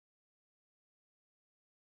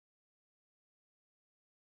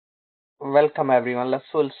Welcome everyone.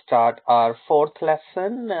 We'll start our fourth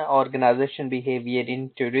lesson, organization behavior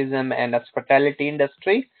in tourism and hospitality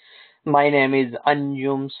industry. My name is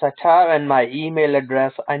Anjum Satar and my email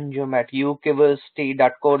address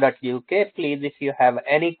anjum@ukversity.co.uk. Please, if you have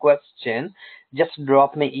any question, just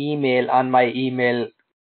drop me email on my email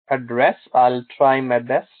address. I'll try my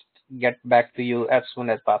best get back to you as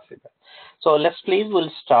soon as possible. So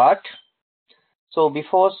we'll start. So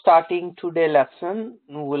before starting today's lesson,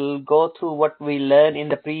 we'll go through what we learned in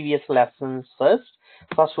the previous lessons first.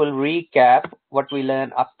 First, we'll recap what we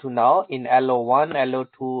learned up to now in LO1,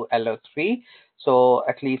 LO2, LO3. So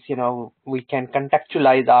at least, we can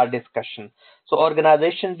contextualize our discussion. So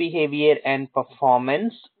organization behavior and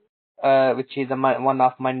performance, which is one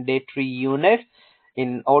of mandatory unit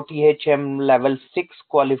in OTHM level 6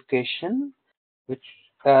 qualification, which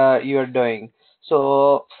you are doing.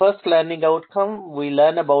 So first learning outcome, we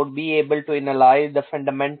learn about be able to analyze the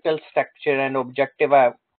fundamental structure and objective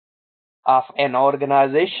of an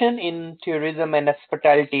organization in tourism and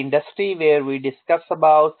hospitality industry, where we discuss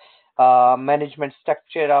about management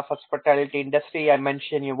structure of hospitality industry. I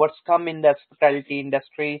mentioned you what's come in the hospitality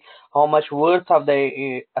industry, how much worth of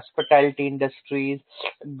the hospitality industries,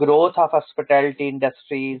 growth of hospitality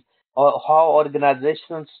industries, or how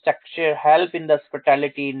organizational structure help in the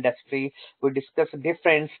hospitality industry. We discuss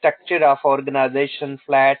different structure of organization,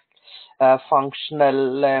 flat,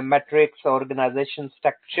 functional, metrics, organization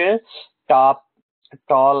structure, top,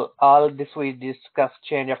 tall. All this we discuss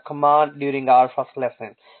change of command during our first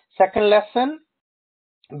lesson. Second lesson,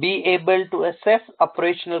 be able to assess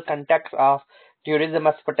operational context of tourism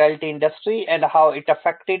hospitality industry and how it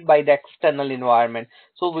affected by the external environment.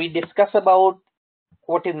 So we discuss about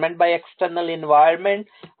what is meant by external environment.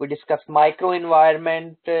 We discussed micro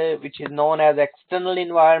environment, which is known as external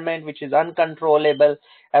environment, which is uncontrollable.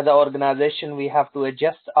 As an organization, we have to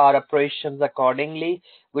adjust our operations accordingly.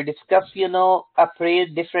 We discussed, appraise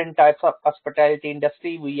different types of hospitality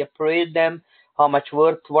industry. We appraise them, how much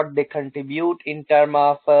worth, what they contribute in terms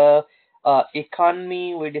of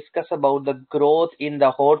economy. We discuss about the growth in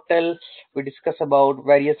the hotel. We discuss about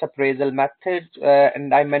various appraisal methods,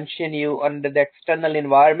 and I mentioned you under the external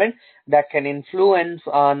environment that can influence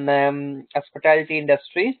on hospitality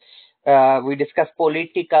industries. We discuss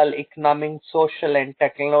political, economic, social, and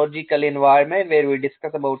technological environment, where we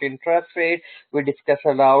discuss about interest rate. We discuss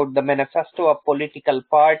about the manifesto of political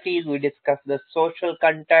parties. We discuss the social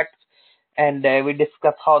context, and we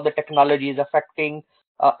discuss how the technology is affecting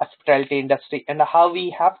hospitality industry and how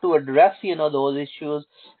we have to address those issues,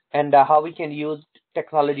 and how we can use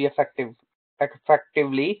technology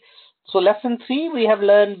effectively. So lesson 3, we have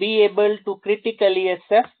learned be able to critically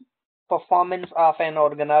assess performance of an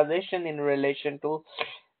organization in relation to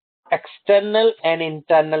external and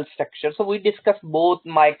internal structure. So we discuss both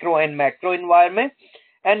micro and macro environment,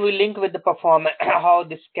 and we link with the performance how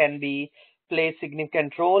this can be play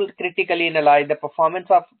significant role. Critically analyze the performance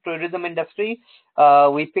of tourism industry.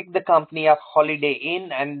 We pick the company of Holiday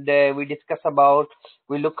Inn, and we discuss about,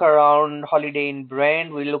 we look around Holiday Inn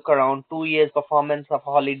brand, we look around 2 years performance of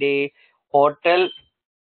Holiday Hotel,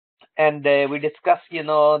 and we discuss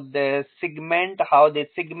the segment, how they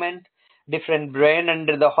segment different brand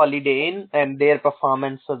under the Holiday Inn and their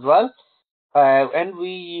performance as well. And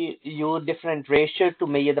we use different ratios to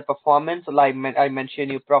measure the performance. Like I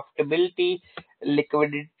mentioned, profitability,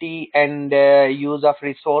 liquidity, and use of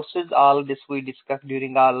resources. All this we discussed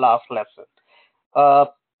during our last lesson.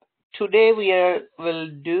 Today will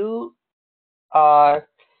do our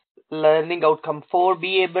learning outcome 4,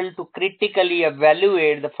 be able to critically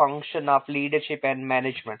evaluate the function of leadership and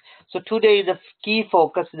management. So today the key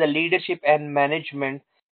focus is the leadership and management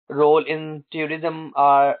role in tourism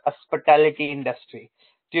or hospitality industry.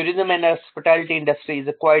 Tourism and hospitality industry is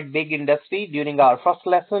a quite big industry. During our first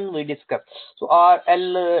lesson, we discussed. So our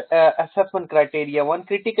assessment criteria: 1,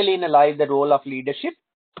 critically analyze the role of leadership.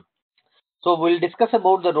 So we'll discuss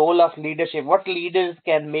about the role of leadership, what leaders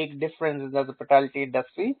can make difference in the hospitality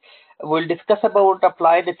industry. We'll discuss about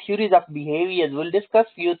apply the theories of behaviors. We'll discuss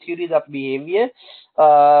few theories of behavior.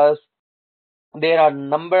 There are a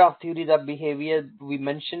number of theories of behavior. We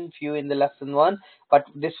mentioned few in the lesson 1, but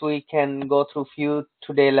this we can go through few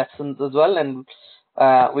today lessons as well, and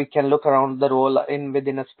we can look around the role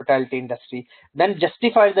within hospitality industry. Then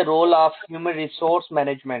justify the role of human resource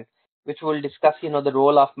management, which we'll discuss. The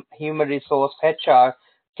role of human resource HR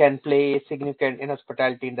can play significant in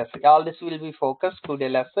hospitality industry. All this will be focused today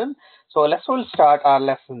lesson. So we'll start our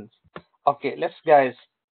lessons. Okay, let's guys.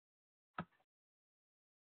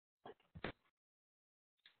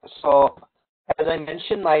 So as I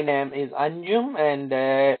mentioned, my name is Anjum, and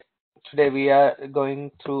Today we are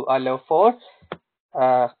going through our level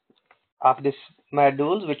 4 of this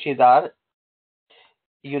modules, which is our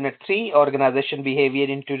Unit 3, Organization Behavior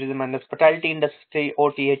in Tourism and Hospitality Industry,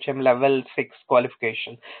 OTHM Level 6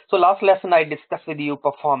 qualification. So last lesson I discussed with you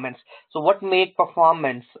performance. So what make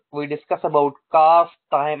performance? We discuss about cost,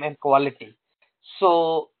 time and quality.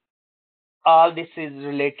 So all this is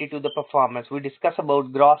related to the performance. We discuss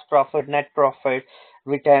about gross profit, net profit,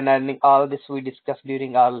 return earning. All this we discussed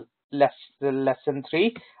during our lesson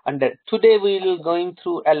 3. And today we will going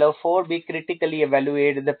through LO4. We critically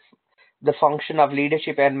evaluate the function of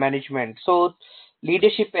leadership and management. So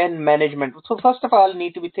leadership and management. So first of all,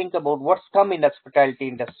 need to be think about what's come in the hospitality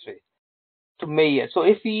industry to measure. So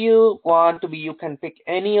if you want to be, you can pick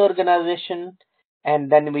any organization,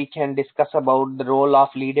 and then we can discuss about the role of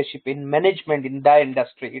leadership in management in the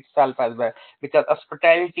industry itself as well. Because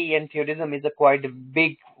hospitality and tourism is a quite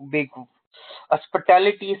big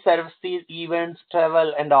hospitality services, events,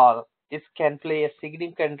 travel, and all. It can play a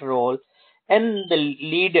significant role, and the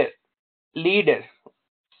leader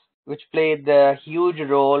which played the huge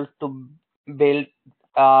role to build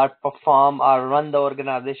or perform or run the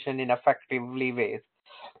organization in effectively ways.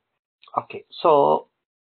 Okay, so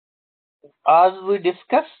as we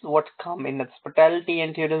discussed what come in hospitality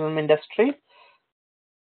and tourism industry.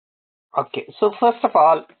 Okay, so first of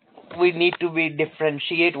all, we need to be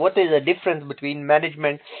differentiate what is the difference between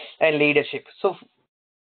management and leadership. So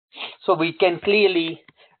we can clearly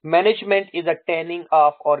management is attaining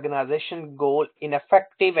of organization goal in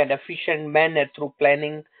effective and efficient manner through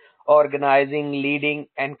planning, organizing, leading,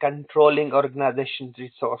 and controlling organization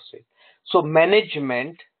resources. So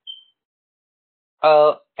management,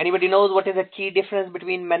 anybody knows what is the key difference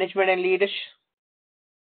between management and leadership?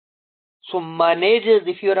 So managers,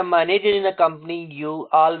 if you're a manager in a company, you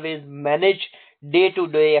always manage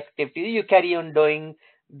day-to-day activities. You carry on doing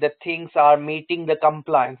the things are meeting the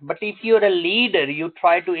compliance. But if you're a leader, you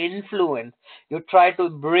try to influence, you try to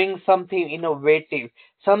bring something innovative,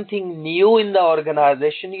 something new in the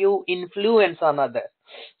organization, you influence another.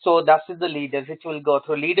 So that is the leaders which will go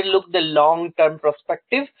through. Leader look the long-term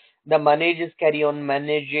perspective. The managers carry on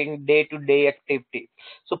managing day-to-day activity.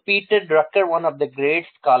 So Peter Drucker, one of the great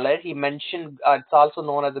scholars, he mentioned it's also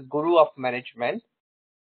known as the guru of management.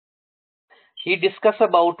 He discussed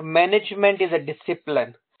about management is a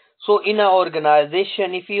discipline. So in an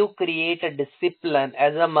organization, if you create a discipline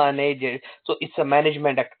as a manager, so it's a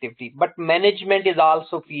management activity. But management is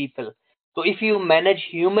also people. So if you manage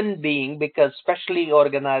human being, because especially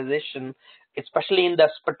organization, especially in the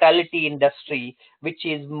hospitality industry, which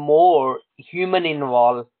is more human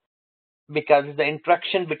involved, because it's the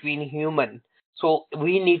interaction between human. So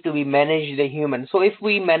we need to be manage the human. So if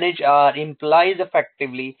we manage our employees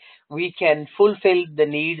effectively, we can fulfill the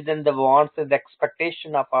needs and the wants and the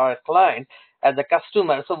expectation of our client as a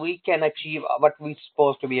customer. So we can achieve what we're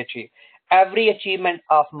supposed to be achieved. Every achievement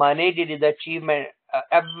of manager is achievement.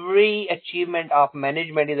 Every achievement of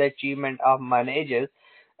management is achievement of managers.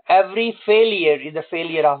 Every failure is a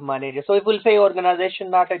failure of manager. So if we'll say organization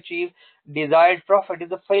not achieve desired profit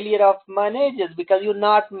is a failure of managers, because you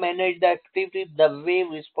not manage the activity the way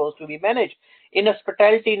we're supposed to be managed. In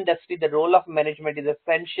hospitality industry, the role of management is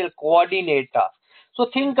essential coordinator. So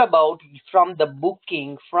think about from the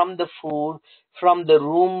booking, from the food, from the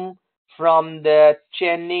room, from the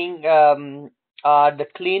chaining, the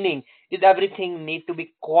cleaning, is everything need to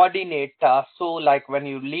be coordinated. So like when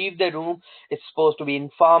you leave the room, it's supposed to be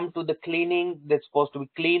informed to the cleaning, they're supposed to be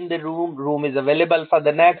clean the room is available for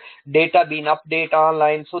the next, data being updated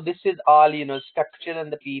online. So this is all, structure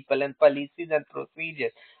and the people and policies and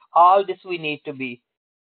procedures. All this we need to be.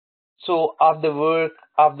 So of the work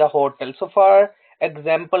of the hotel. So for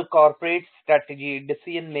example, corporate strategy,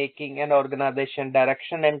 decision making and organization,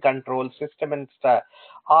 direction and control, system and style,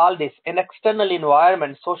 all this, an external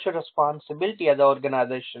environment, social responsibility as an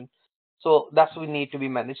organization. So that's we need to be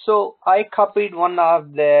managed. So I copied one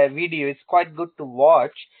of the video. It's quite good to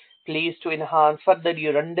watch. Please to enhance further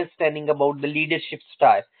your understanding about the leadership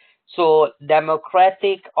style. So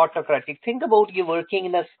democratic, autocratic. Think about you working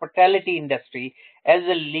in the hospitality industry as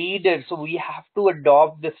a leader. So we have to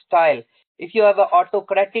adopt the style. If you have an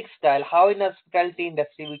autocratic style, how in the hospitality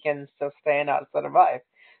industry we can sustain or survive?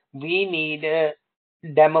 We need a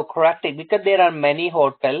democratic, because there are many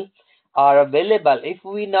hotels are available. If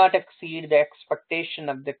we not exceed the expectation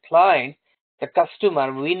of the client, the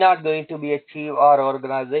customer, we're not going to be achieve our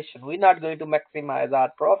organization. We're not going to maximize our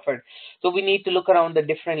profit. So we need to look around the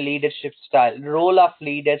different leadership style, role of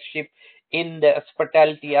leadership in the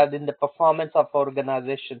hospitality as in the performance of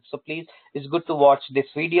organization. So please, it's good to watch this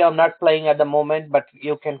video. I'm not playing at the moment, but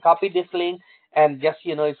you can copy this link and just,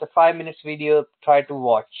 it's a 5 minutes video, try to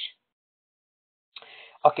watch.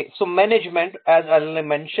 Okay, so management, as I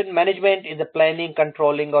mentioned, management is the planning,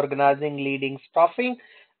 controlling, organizing, leading, staffing.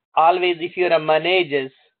 Always, if you're a manager,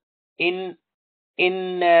 in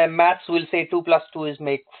maths, we'll say 2 plus 2 is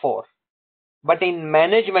make 4. But in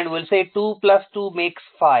management, we'll say 2 plus 2 makes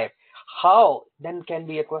 5. How? Then can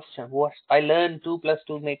be a question. What? I learned 2 plus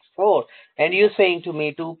 2 makes 4. And you're saying to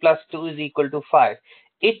me 2 plus 2 is equal to 5.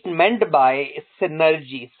 It meant by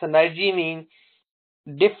synergy. Synergy means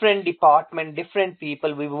different department, different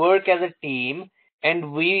people, we work as a team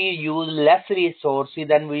and we use less resources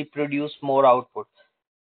and we produce more output.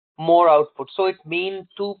 So it means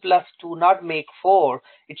 2 plus 2 not make 4,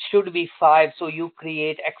 it should be 5. So you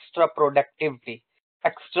create extra productivity,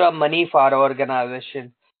 extra money for our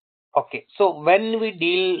organization. Okay, so when we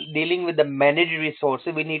dealing with the managed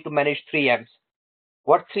resources, we need to manage 3 M's.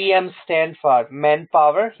 What 3 M's stand for?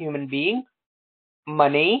 Manpower, human being;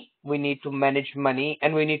 money, we need to manage money;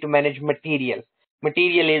 and we need to manage material.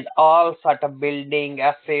 Material is all sort of building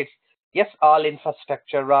assets, yes, all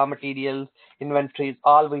infrastructure, raw materials, inventories,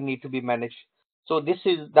 all we need to be managed. So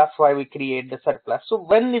that's why we create the surplus. So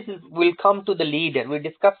when this will come to the leader, we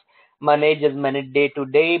discuss managers manage day to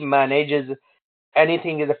day, managers,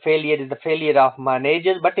 anything is a failure of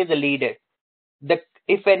managers, but is a leader. The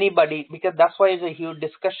If anybody, because that's why it's a huge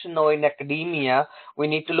discussion now in academia, we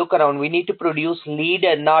need to look around, we need to produce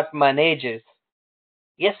leader, not managers.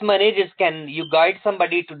 Yes, managers can, you guide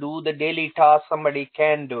somebody to do the daily task, somebody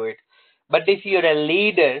can do it. But if you're a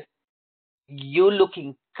leader, you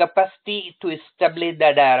looking capacity to establish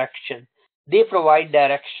the direction. They provide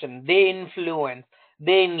direction, they influence,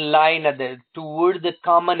 they enline others towards the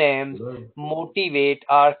common aims, motivate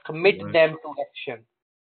or commit them to action,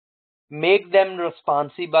 make them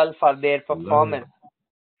responsible for their performance.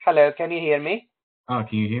 Hello, can you hear me? Can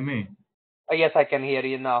you hear me? Yes, I can hear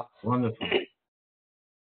you now. Wonderful.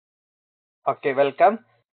 Okay, welcome.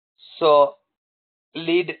 So,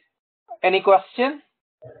 lead, any question?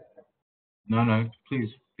 No, please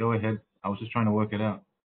go ahead. I was just trying to work it out.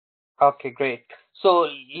 Okay, great. So,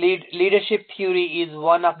 leadership theory is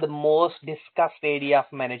one of the most discussed area of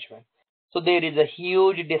management. So, there is a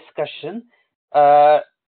huge discussion.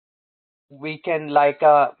 We can, like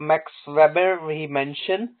Max Weber, he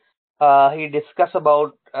mentioned, he discussed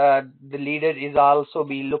about the leader is also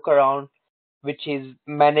be look around, which is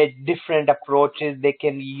manage different approaches they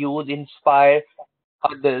can use, inspire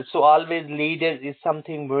others. So always leader is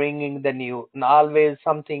something bringing the new, and always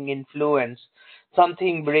something influence,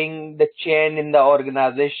 something bring the change in the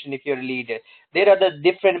organization. If you're a leader, there are the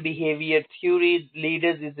different behavior theories.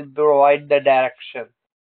 Leaders is to provide the direction.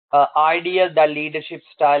 Idea that leadership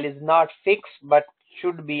style is not fixed but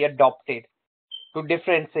should be adopted to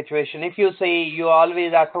different situation. If you say you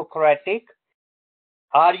always autocratic,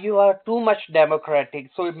 or you are too much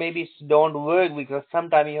democratic, so maybe it don't work, because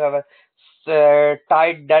sometimes you have a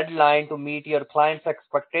tight deadline to meet your client's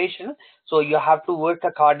expectation, so you have to work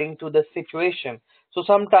according to the situation. So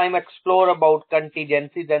sometimes explore about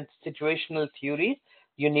contingencies and situational theories.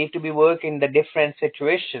 You need to be work in the different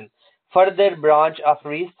situation. Further branch of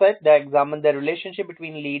research that examine the relationship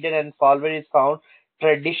between leader and follower is found: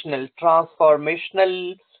 traditional,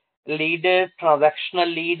 transformational leaders,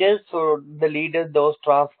 transactional leaders. So the leaders those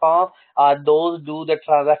transform, those do the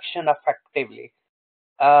transaction effectively.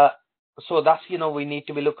 Uh, so that's, we need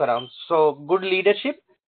to be look around. So good leadership,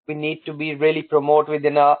 we need to be really promote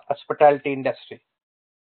within a hospitality industry.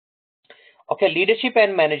 Okay, leadership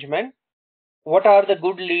and management. What are the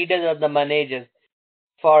good leaders or the managers?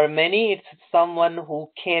 For many, it's someone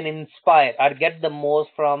who can inspire or get the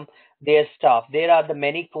most from their staff. There are the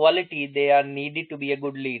many qualities they are needed to be a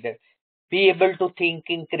good leader. Be able to think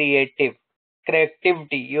in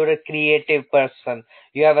creativity. You're a creative person.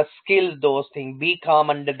 You have a skill, those things. Be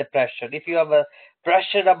calm under the pressure. If you have a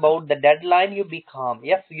pressure about the deadline, you be calm.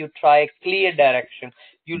 Yes, you try clear direction.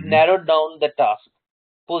 You narrow down the task.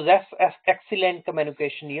 Possess excellent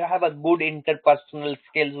communication. You have a good interpersonal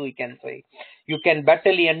skills, we can say. You can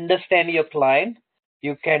betterly understand your client.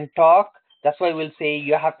 You can talk. That's why we'll say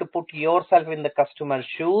you have to put yourself in the customer's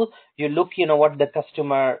shoes. You look, what the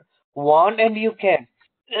customer want, and you can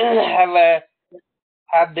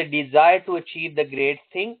have the desire to achieve the great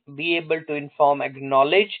thing. Be able to inform,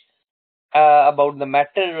 acknowledge about the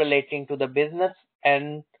matter relating to the business,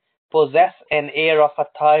 and possess an air of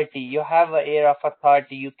authority. You have an air of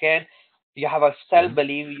authority. You have a self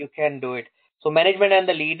belief. You can do it. So management and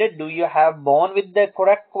the leader, do you have born with the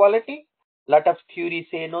correct quality? Lot of theories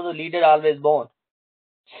say no, the leader always born.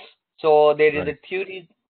 So there is a theory,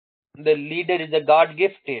 the leader is a God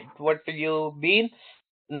gifted. What you mean?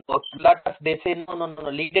 No, lot of they say no.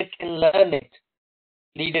 Leader can learn it.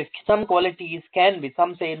 Leader, some qualities can be.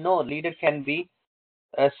 Some say no. Leader can be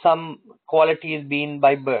some qualities being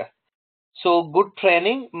by birth. So good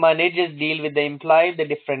training, managers deal with the employees the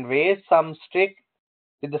different ways. Some strict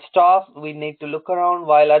with the staff. We need to look around,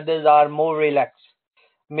 while others are more relaxed.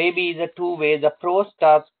 Maybe the two ways approach.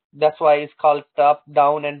 That's why it's called top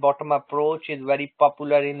down and bottom approach is very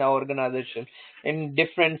popular in our organization. In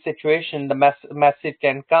different situations the message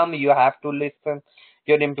can come, you have to listen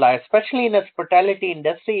your employees, especially in the hospitality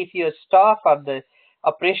industry. If your staff at the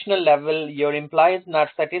operational level, your employees not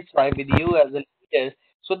satisfied with you as a leader,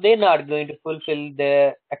 so they're not going to fulfill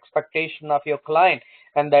the expectation of your client,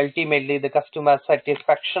 and ultimately the customer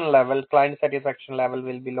satisfaction level, client satisfaction level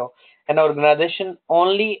will be low. An organization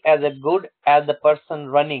only as good as the person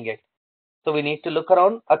running it. So we need to look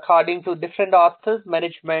around. According to different authors,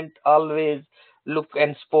 management always look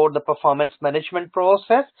and support the performance management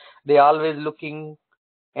process. They always looking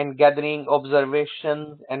and gathering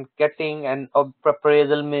observations and getting an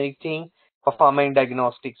appraisal meeting, performing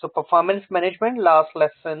diagnostics. So performance management, last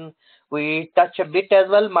lesson we touch a bit as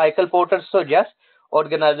well. Michael Porter suggests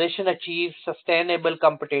organization achieves sustainable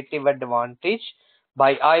competitive advantage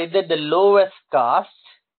by either the lowest cost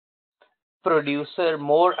producer,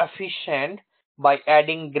 more efficient by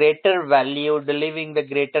adding greater value, delivering the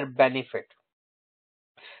greater benefit.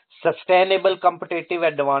 Sustainable competitive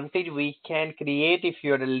advantage we can create if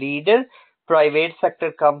you're a leader, private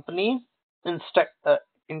sector company,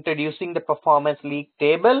 introducing the performance league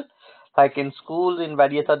table, like in schools, in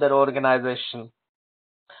various other organizations.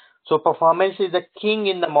 So performance is the king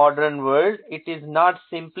in the modern world. It is not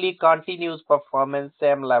simply continuous performance,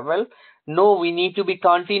 same level. No, we need to be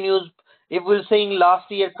continuous. If we're saying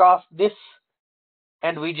last year cost this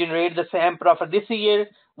and we generate the same profit, this year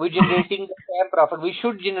we're generating the same profit, we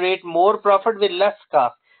should generate more profit with less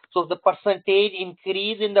cost. So the percentage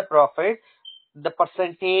increase in the profit, the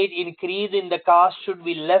percentage increase in the cost should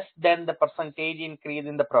be less than the percentage increase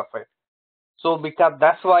in the profit. So because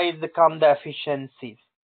that's why it become the efficiencies.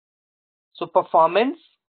 So performance,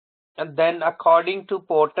 and then according to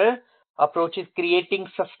Porter, approach is creating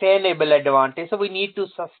sustainable advantage. So we need to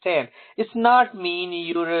sustain. It's not mean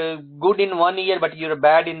you're good in 1 year but you're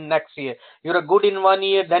bad in next year. You're good in 1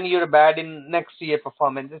 year, then you're bad in next year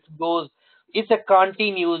performance. It's a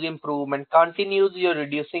continuous improvement, continuous you're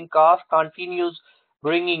reducing cost, continuous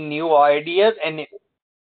bringing new ideas and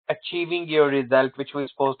achieving your result, which we're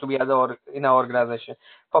supposed to be in our organization.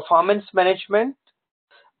 Performance management,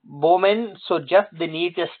 Bowman suggests the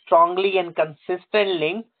need a strongly and consistent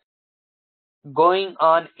link going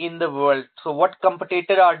on in the world. So what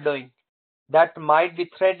competitors are doing that might be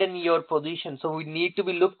threatening your position. So we need to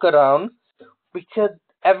be look around because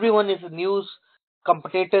everyone is news.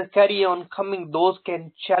 Competitors carry on coming. Those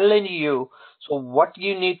can challenge you. So what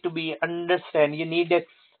you need to be understand, you need a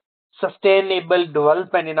sustainable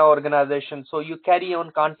development in our organization. So you carry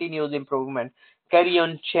on continuous improvement, carry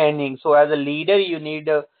on changing. So as a leader, you need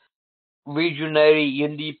a visionary, you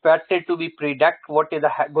need better to be predict what is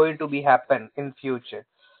going to be happen in future.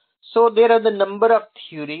 So there are the number of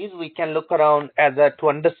theories we can look around to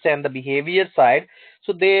understand the behavior side.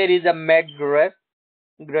 So there is a McGregor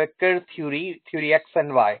theory X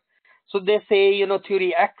and Y. So they say,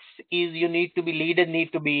 theory X is leader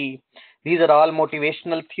need to be, these are all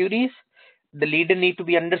motivational theories. The leader need to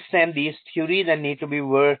be understand these theories and need to be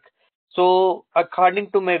work. So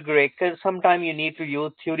according to McGregor, sometimes you need to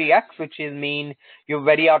use theory X, which is mean you're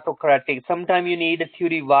very autocratic. Sometimes you need a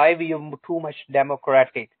theory Y, where you're too much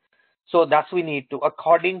democratic. So that's we need to.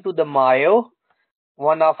 According to the Mayo,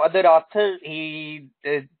 one of other authors, he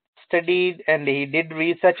studied and he did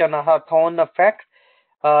research on a Hawthorne effect.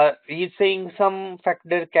 He's saying some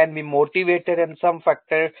factor can be motivated and some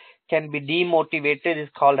factor can be demotivated.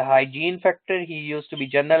 It's called hygiene factor. He used to be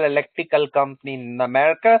General Electrical Company in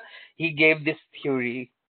America. He gave this theory.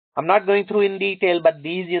 I'm not going through in detail, but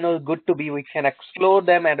these, good to be, we can explore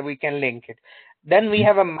them and we can link it. Then we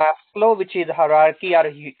have a Maslow, which is hierarchy, or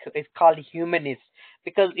it's called humanist.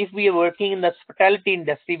 Because if we are working in the hospitality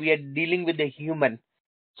industry, we are dealing with the human.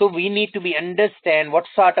 So we need to be understand what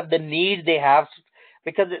sort of the needs they have.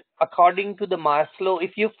 Because according to the Maslow,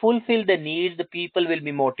 if you fulfill the needs, the people will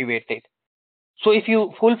be motivated. So if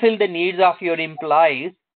you fulfill the needs of your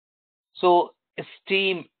employees, so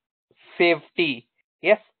esteem, safety,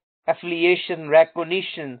 yes, affiliation,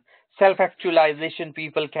 recognition, self-actualization,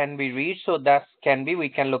 people can be reached. So that can be, we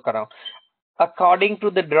can look around. According to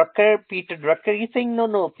the Peter Drucker, he's saying,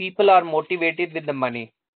 no, people are motivated with the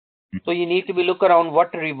money. So you need to be look around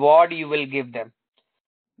what reward you will give them.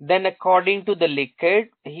 Then according to the Likert,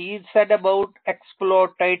 he said about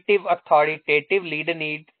exploitative, authoritative leader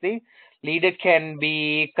needs the leader can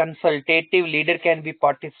be consultative, leader can be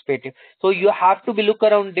participative. So you have to be look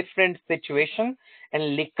around different situation,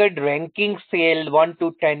 and Likert ranking scale 1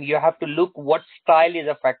 to 10. You have to look what style is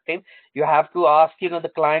effective. You have to ask,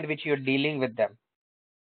 the client which you're dealing with them.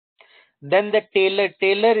 Then the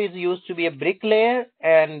Taylor is used to be a bricklayer,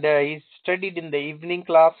 and he studied in the evening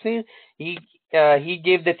classes. He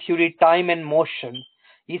gave the theory time and motion.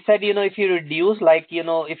 He said, if you reduce, like,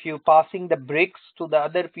 if you passing the bricks to the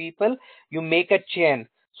other people, you make a chain.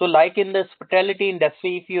 So like in the hospitality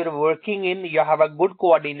industry, if you're working you have a good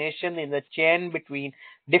coordination in the chain between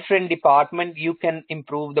different departments, you can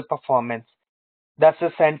improve the performance. That's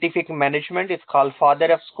a scientific management. It's called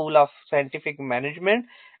father of school of scientific management.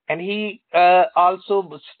 And he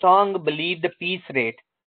also strong believe the piece rate.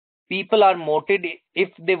 People are motivated if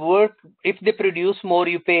they work, if they produce more,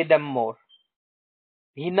 you pay them more.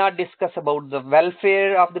 He not discuss about the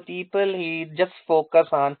welfare of the people. He just focus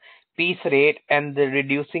on piece rate and the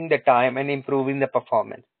reducing the time and improving the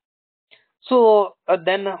performance. So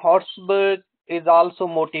then Horsberg is also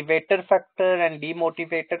motivator factor and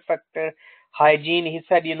demotivator factor. Hygiene, he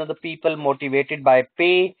said, the people motivated by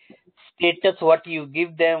pay, status, what you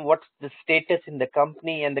give them, what's the status in the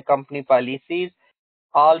company and the company policies.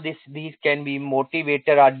 All these can be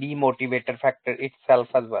motivator or demotivator factor itself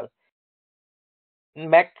as well.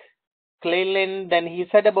 McClellan, then he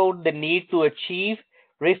said about the need to achieve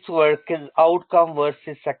risk versus outcome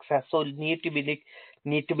versus success. So need to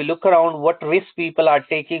be look around what risk people are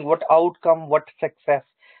taking, what outcome, what success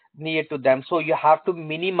near to them. So you have to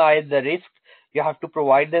minimize the risk. You have to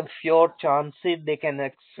provide them fewer chances they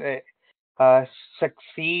can uh,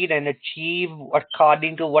 succeed and achieve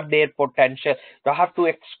according to what their potential. You have to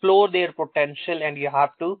explore their potential, and you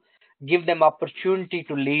have to give them opportunity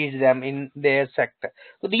to lead them in their sector.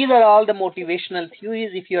 So these are all the motivational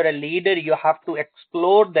theories. If you're a leader, you have to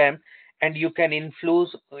explore them, and you can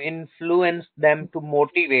influence them to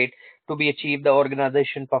motivate to be achieve the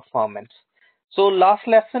organization performance. So last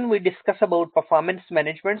lesson we discuss about performance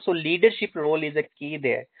management. So leadership role is a key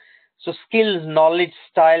there. So skills, knowledge,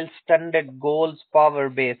 style, standard, goals, power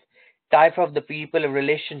base, type of the people,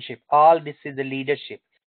 relationship, all this is the leadership.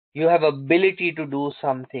 You have ability to do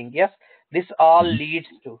something. Yes, this all Mhm. leads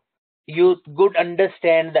to you good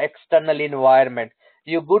understand the external environment.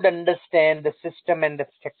 You good understand the system and the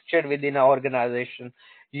structure within an organization.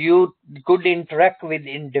 You good interact with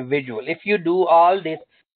individual. If you do all this,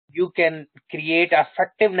 you can create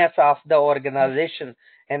effectiveness of the organization,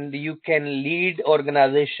 and you can lead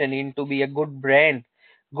organization into be a good brand,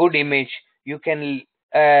 good image. You can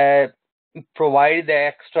uh, provide the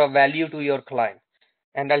extra value to your client,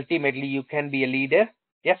 and ultimately you can be a leader.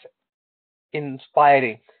 Yes,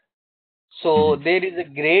 inspiring. So Mhm. there is a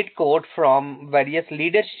great quote from various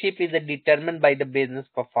leadership is determined by the business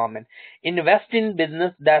performance. Invest in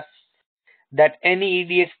business that any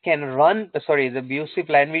idiots can run. Sorry, the abusive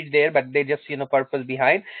language there, but they just purpose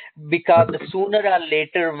behind, because the sooner or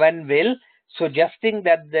later one will, suggesting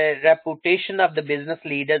that the reputation of the business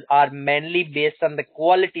leaders are mainly based on the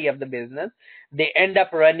quality of the business they end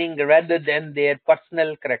up running rather than their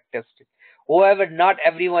personal characteristics. However, not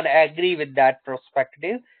everyone agree with that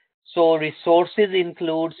perspective. So resources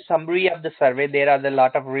include summary of the survey. There are a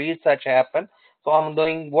lot of research happen. So I'm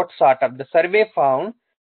doing what sort of the survey found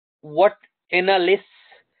what analysts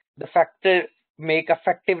the factor make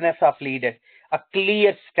effectiveness of leader a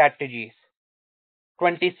clear strategies.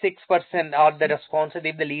 26% are the responses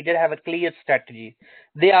if the leader have a clear strategy.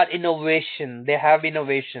 They are innovation. They have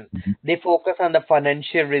innovation. Mhm. They focus on the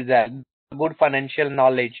financial result, good financial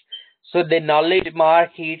knowledge. So the knowledge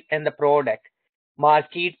market and the product,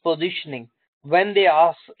 market positioning. When they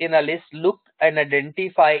ask in a list, look and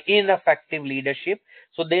identify ineffective leadership.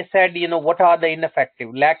 So they said, what are the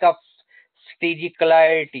ineffective? Lack of strategic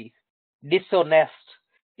clarity, dishonest,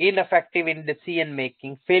 ineffective in decision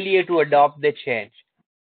making, failure to adopt the change,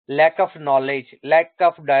 lack of knowledge, lack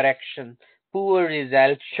of direction, poor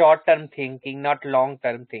results, short term thinking, not long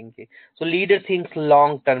term thinking. So leader thinks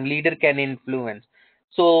long term, leader can influence.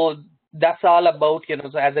 So that's all about,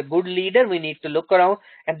 so as a good leader, we need to look around,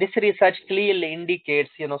 and this research clearly indicates,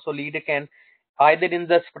 so leader can either in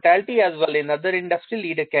the hospitality as well in other industry,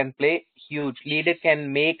 leader can play huge. Leader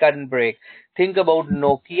can make and break. Think about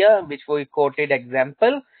Nokia, which we quoted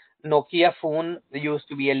example. Nokia phone used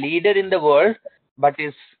to be a leader in the world, but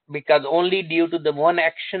is because only due to the one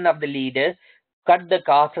action of the leader cut the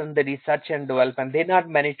cost on the research and development. They not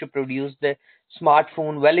managed to produce the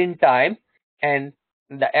smartphone well in time, and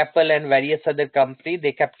the Apple and various other companies,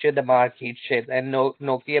 they capture the market share, and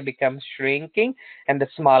Nokia becomes shrinking and the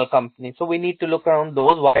small company. So we need to look around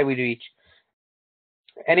those why we reach.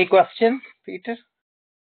 Any questions, Peter?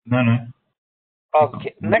 No, no.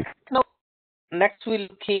 Okay. Next we're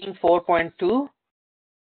looking 4.2.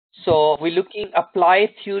 So we're looking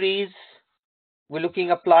applied theories. We're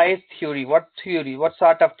looking applied theory. What theory? What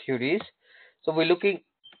sort of theories? So we're looking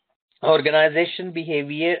organization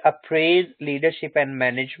behavior, appraise, leadership and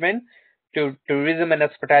management to tourism and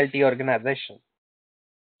hospitality organization.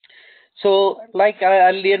 So like I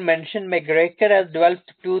earlier mentioned, McGregor has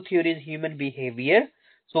developed two theories, human behavior.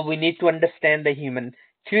 So we need to understand the human.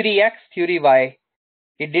 Theory X, theory Y.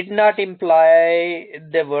 It did not imply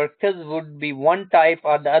the workers would be one type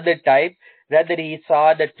or the other type. Rather, he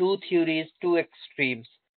saw the two theories, two extremes.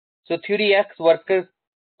 So theory X, workers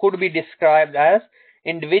could be described as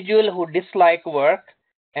individual who dislike work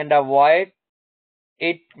and avoid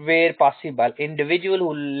it where possible. Individual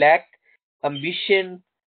who lack ambition,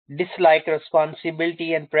 dislike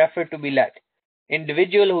responsibility and prefer to be led.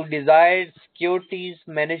 Individual who desires securities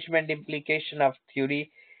management implication of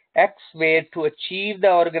theory X, where to achieve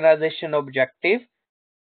the organization objective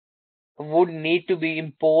would need to be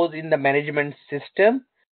imposed in the management system,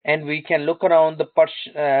 and we can look around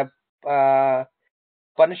the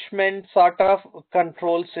punishment sort of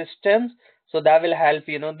control systems. So that will help.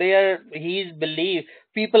 He's believe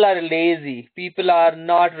people are lazy, people are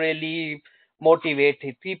not really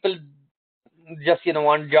motivated, people just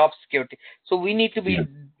want job security. So we need to be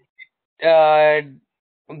uh,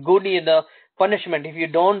 good in the punishment. If you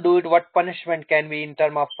don't do it, what punishment can be in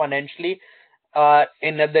term of financially,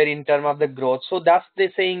 another in term of the growth. So that's the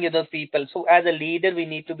saying, people. So as a leader, we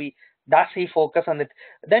need to be. That's he focus on it.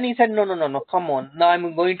 Then he said, no, come on. Now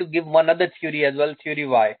I'm going to give one other theory as well. Theory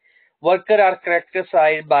Y. Worker are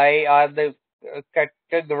characterized by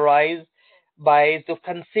categorized by to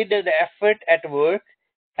consider the effort at work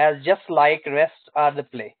as just like rest or the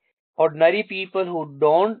play. Ordinary people who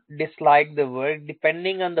don't dislike the work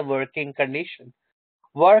depending on the working condition.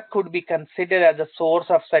 Work could be considered as a source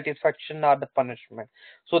of satisfaction or the punishment.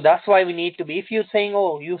 So that's why we need to be. If you're saying,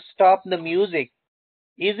 oh, you stop the music,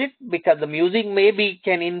 is it because the music maybe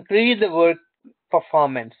can increase the work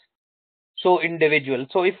performance? So individual.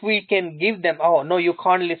 So if we can give them, oh no, you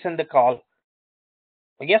can't listen the call.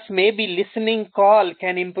 Yes, maybe listening call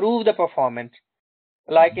can improve the performance.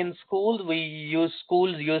 Like in schools,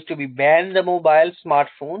 schools used to be banned the mobile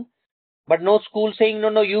smartphone, but no school saying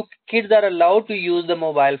no, you kids are allowed to use the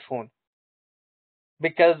mobile phone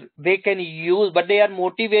because they can use, but they are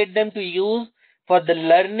motivate them to use for the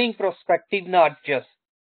learning perspective, not just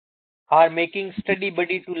are making study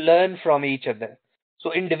buddy to learn from each other.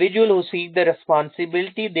 So individual who seek the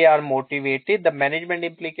responsibility, they are motivated. The management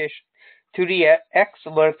implication. Theory X,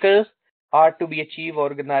 workers are to be achieve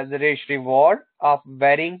organization reward of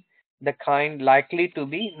varying the kind likely to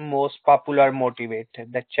be most popular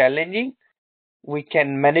motivated. The challenging we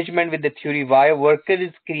can management with the theory Y, worker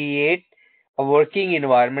is create a working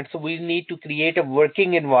environment. So we need to create a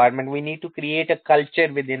working environment. We need to create a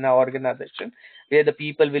culture within our organization where the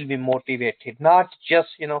people will be motivated, not just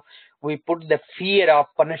we put the fear of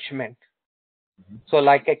punishment. So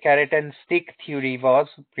like a carrot and stick theory was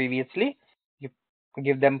previously, you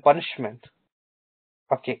give them punishment.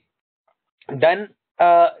 Okay, then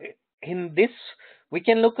in this we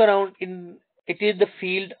can look around in it is the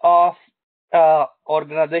field of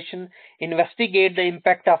organization investigate the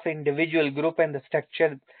impact of individual group and the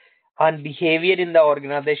structure on behavior in the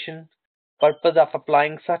organization, purpose of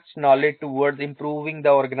applying such knowledge towards improving the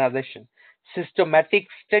organization. Systematic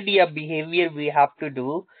study of behavior we have to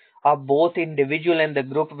do of both individual and the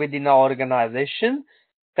group within our organization.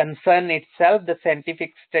 Concern itself the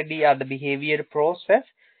scientific study of the behavior process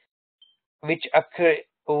which occur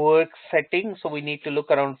work setting. So we need to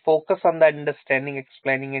look around, focus on the understanding,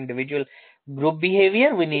 explaining individual group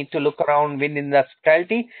behavior. We need to look around within the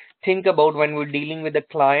hospitality. Think about when we're dealing with the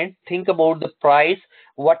client, think about the price,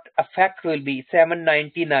 what effect will be.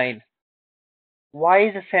 799. Why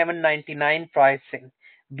is the 799 pricing?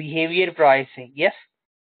 Behavior pricing. Yes,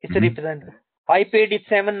 it's a representative. I paid it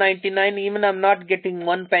 799, even I'm not getting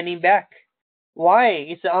 1 penny back.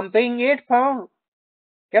 Why? I'm paying £8.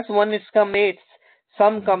 Yes, one is come 8.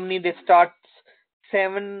 Some company they start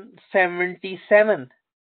 777.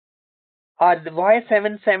 Or why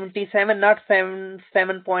 777, not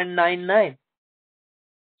 7.99?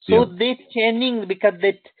 So they changing because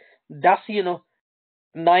that's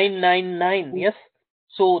 999. Yes.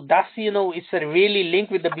 So that's it's a really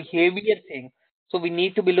linked with the behavior thing. So we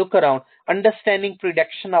need to be look around understanding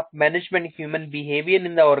prediction of management human behavior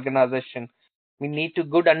in the organization. We need to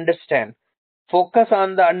good understand. Focus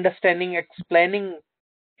on the understanding, explaining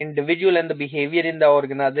individual and the behavior in the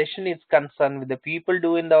organization is concerned with the people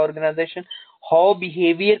do in the organization, how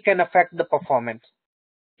behavior can affect the performance.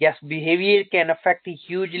 Yes, behavior can affect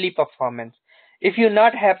hugely performance. If you're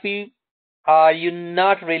not happy, you're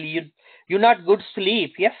not really you're not good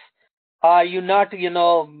sleep. Yes, you're not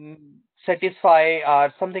satisfied,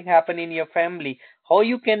 or something happen in your family. How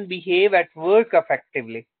you can behave at work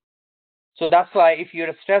effectively? So that's why if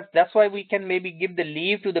you're stressed, that's why we can maybe give the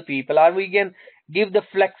leave to the people, or we can give the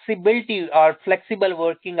flexibility or flexible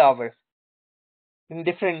working hours in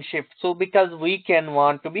different shifts. So because we can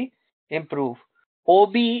want to be improve.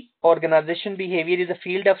 OB, organization behavior, is a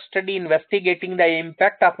field of study investigating the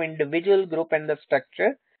impact of individual, group, and the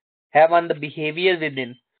structure have on the behavior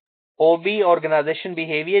within. OB, organization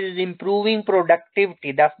behavior, is improving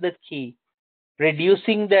productivity. That's the key.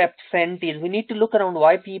 Reducing the absentees. We need to look around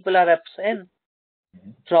why people are absent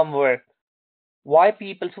from work. Why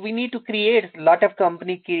people? So we need to create a lot of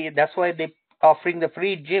company. That's why they offering the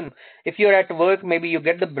free gym. If you're at work, maybe you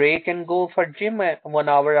get the break and go for gym 1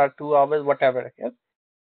 hour or 2 hours, whatever. Yes?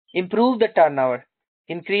 Improve the turnover,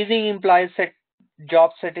 increasing employee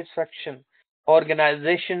job satisfaction,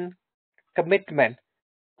 organization commitment.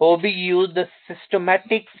 OB use the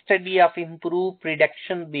systematic study of improved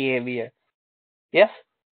prediction behavior. Yes,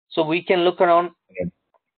 so we can look around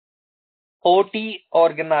OT,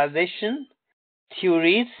 organization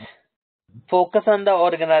theories. Focus on the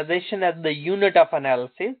organization as the unit of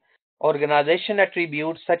analysis. Organization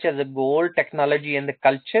attributes such as a goal, technology, and the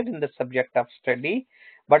culture in the subject of study.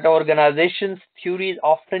 But organizations theories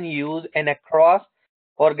often use an across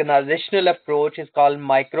organizational approach is called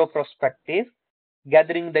micro perspective,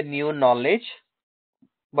 gathering the new knowledge.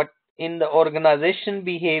 But in the organization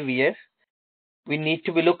behavior, we need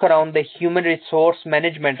to be look around the human resource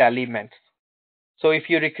management elements. So if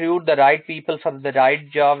you recruit the right people for the right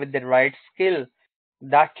job with the right skill,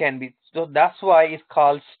 that can be. So that's why it's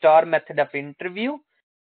called STAR method of interview,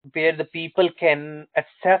 where the people can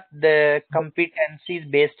assess the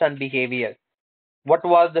competencies based on behavior. What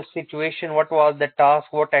was the situation? What was the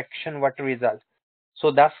task? What action? What result?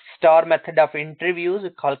 So that's STAR method of interviews.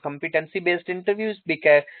 It's called competency based interviews,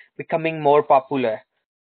 becoming more popular.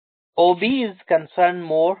 OB is concerned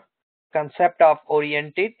more concept of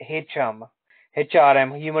oriented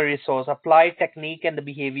HRM, human resource, applied technique and the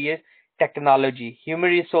behavior technology. Human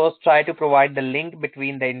resource try to provide the link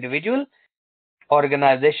between the individual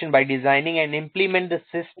organization by designing and implement the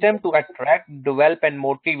system to attract, develop, and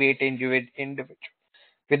motivate individual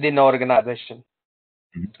within the organization.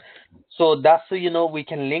 So that's we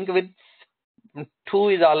can link with. Two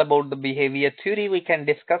is all about the behavior theory. We can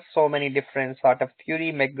discuss so many different sort of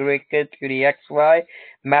theory, McGregor theory, XY,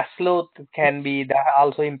 Maslow can be that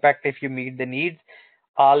also impact if you meet the needs.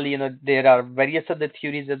 All there are various other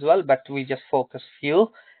theories as well, but we just focus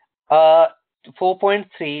few. Uh,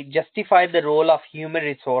 4.3 justify the role of human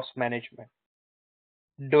resource management,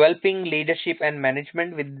 developing leadership and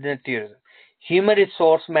management within the tourism. Human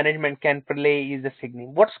resource management can play is a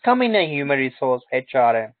significant. What's coming in a human resource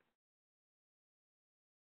HRM?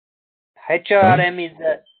 HRM is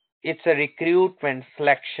it's a recruitment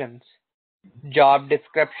selections, job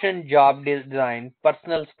description, job design,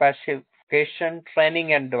 personal specification,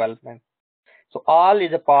 training and development. So all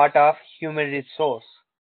is a part of human resource.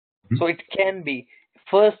 So it can be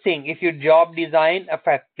first thing if your job design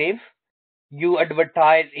effective, you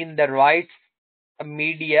advertise in the right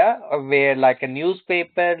media where like a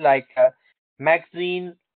newspaper, like a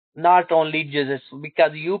magazine, not only just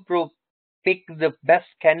because you pick the best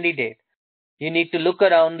candidate. You need to look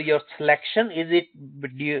around your selection. Is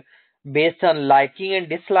it based on liking and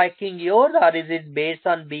disliking yours, or is it based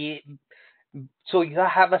on so you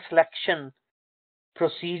have a selection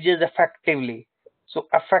procedures effectively. So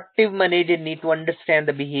effective managers need to understand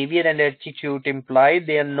the behavior and attitude implied.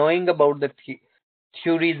 They are knowing about the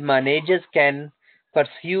theories managers can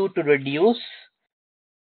pursue to reduce,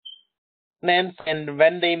 and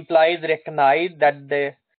when the employees recognize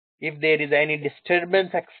that if there is any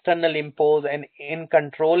disturbance external imposed and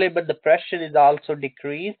uncontrollable, the pressure is also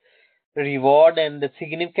decreased, reward and the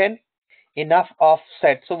significant enough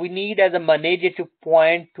offset. So we need as a manager to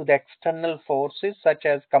point to the external forces such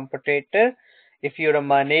as competitor. If you're a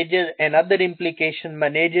manager, and other implication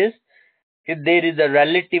managers, if there is a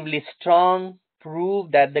relatively strong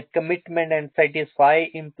proof that the commitment and satisfy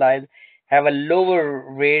implies have a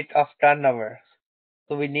lower rate of turnover.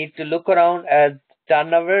 So we need to look around as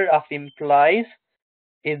turnover of implies.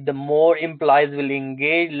 If the more implies will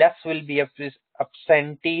engage, less will be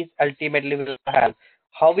absentees, ultimately will help.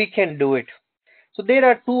 How we can do it? So there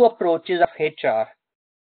are two approaches of HR.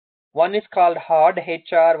 One is called hard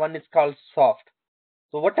HR, one is called soft.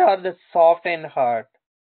 So what are the soft and hard?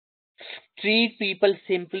 Treat people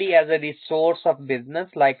simply as a resource of business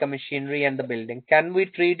like a machinery and the building. Can we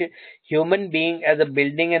treat human being as a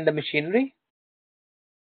building and the machinery?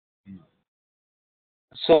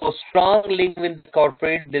 So strong link with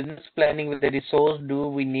corporate business planning with the resource do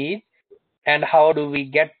we need and how do we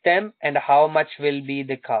get them and how much will be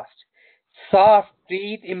the cost. Soft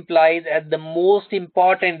treat implies as the most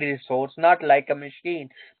important resource, not like a machine,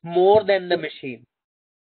 more than the machine.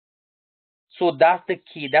 So that's the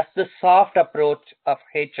key. That's the soft approach of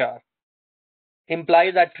HR.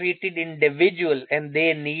 Employees are treated individual and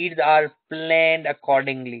their needs are planned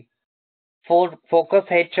accordingly. For focus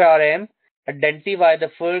HRM, identify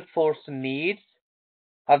the workforce needs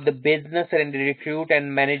of the business and recruit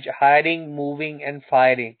and manage hiring, moving and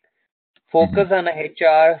firing. Focus on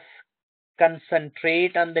HR,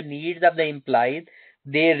 concentrate on the needs of the employees,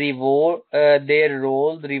 their reward, their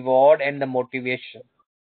roles, reward and the motivation.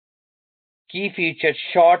 Key features,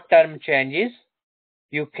 short-term changes.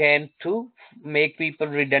 You can to make people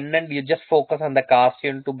redundant. You just focus on the cost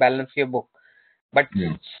to balance your book. But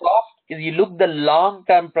soft is you look the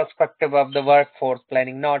long-term perspective of the workforce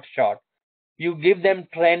planning, not short. You give them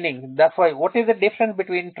training. That's why. What is the difference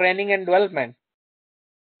between training and development?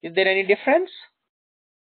 Is there any difference?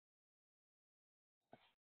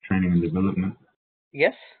 Training and development.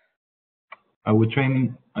 Yes. With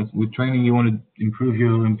training, you want to improve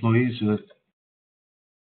your employees. So that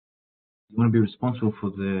you want to be responsible for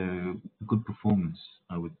their good performance,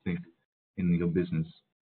 I would think, in your business.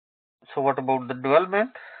 So what about the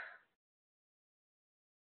development?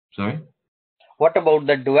 Sorry? What about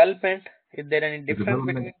the development? Is there any difference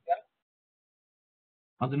between them?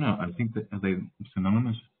 I don't know. I think that are they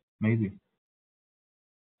synonymous? Maybe.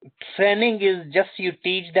 Training is just you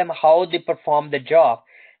teach them how they perform the job.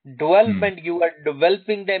 Development, you are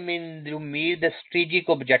developing them in to meet the strategic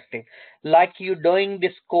objective. Like you doing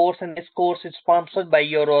this course, and this course is sponsored by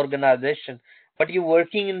your organization, but you're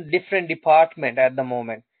working in different department at the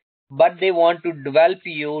moment. But they want to develop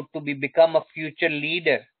you to become a future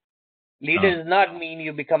leader. Leader does not mean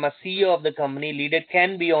you become a CEO of the company. Leader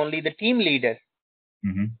can be only the team leader.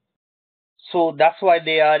 So that's why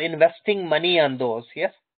they are investing money on those.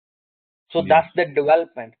 Yes. So that's the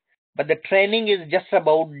development. But the training is just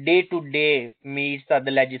about day-to-day meets or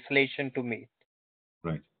the legislation to meet.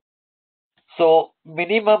 Right. So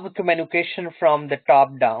minimum communication from the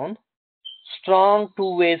top down. Strong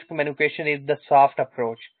two-ways communication is the soft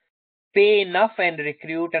approach. Pay enough and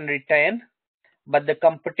recruit and retain, but the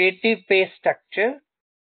competitive pay structure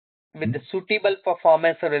with the suitable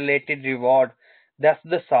performance related reward, that's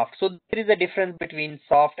the soft. So there is a difference between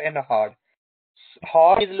soft and hard.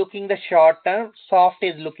 Hard is looking the short term, soft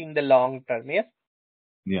is looking the long term. Yes.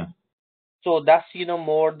 Yeah. So that's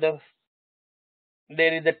more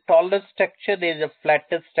there is a taller structure, there is a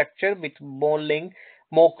flatter structure with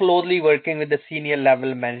more closely working with the senior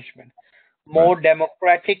level management. More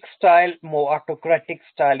democratic style, more autocratic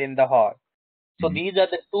style in the hard. So these are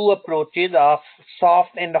the two approaches of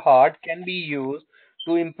soft and hard can be used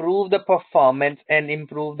to improve the performance and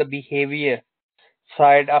improve the behavior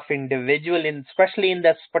side of individual, especially in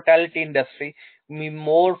the hospitality industry. We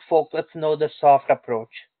more focus on the soft approach.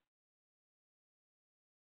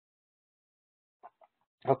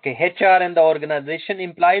 Okay, HR and the organization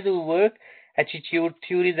implies the work, attitude,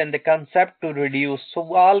 theories, and the concept to reduce.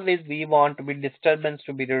 So always we want to be disturbance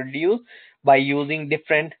to be reduced by using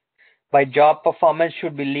different by job performance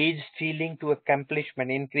should be leads feeling to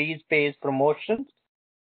accomplishment, increase pays, promotions.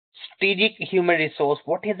 Strategic human resource.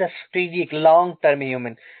 What is a strategic long-term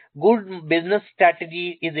human? Good business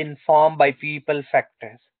strategy is informed by people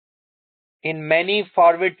factors. In many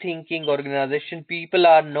forward-thinking organizations, people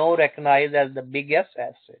are now recognized as the biggest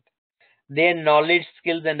asset. Their knowledge,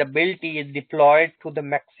 skills, and ability is deployed to the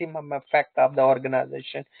maximum effect of the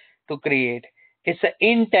organization to create. It's an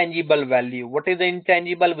intangible value. What is the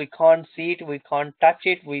intangible? We can't see it, we can't touch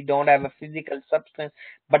it, we don't have a physical substance,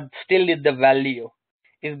 but still is the value.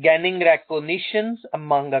 Is gaining recognitions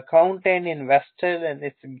among accountant, investors, and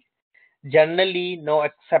it's generally now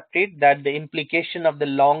accepted that the implication of the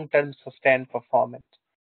long-term sustained performance.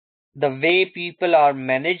 The way people are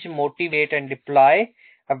managed, motivate, and deploy,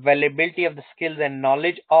 availability of the skills and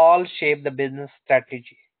knowledge all shape the business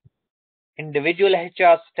strategy. Individual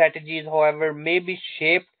HR strategies, however, may be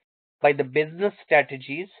shaped by the business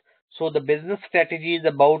strategies. So the business strategy is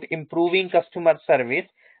about improving customer service.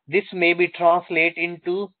 This may be translated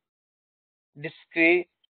into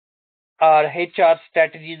our HR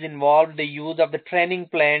strategies involve the use of the training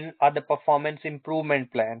plan or the performance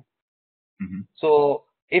improvement plan. So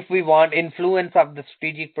if we want influence of the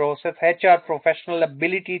strategic process, HR professional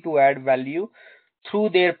ability to add value through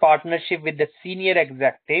their partnership with the senior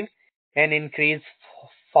executive and increase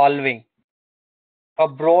following. A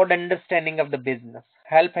broad understanding of the business.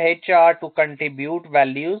 Help HR to contribute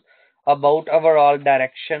values about overall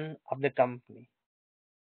direction of the company.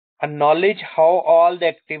 Acknowledge how all the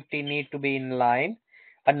activity need to be in line.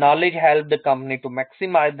 Acknowledge help the company to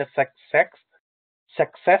maximize the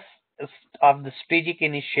success of the strategic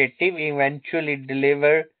initiative, eventually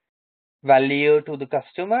deliver value to the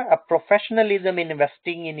customer. A professionalism in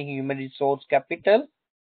investing in human resource capital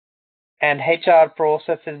and HR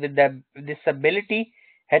processes with this ability.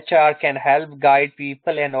 HR can help guide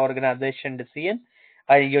people and organization decision.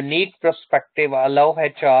 A unique perspective allow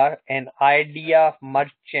HR an idea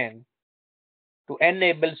merchant to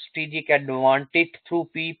enable strategic advantage through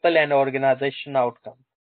people and organization outcome.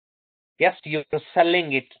 Yes, you're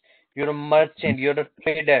selling it. You're a merchant. You're a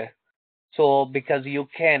trader. So because you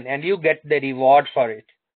can and you get the reward for it.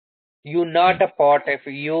 You're not a part of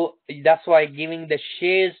you. That's why giving the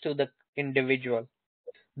shares to the individual.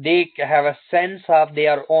 They have a sense of they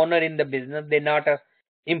are owner in the business. They're not a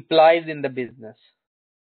implies in the business.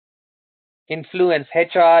 Influence.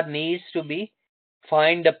 HR needs to be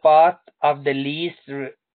find the path of the least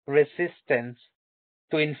resistance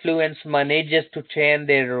to influence managers to change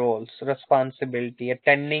their roles, responsibility,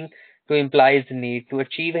 attending to employees' need. To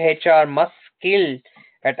achieve HR must skill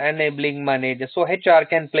at enabling managers. So HR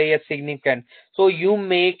can play a significant. So you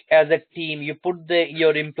make as a team, you put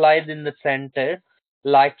your employees in the center,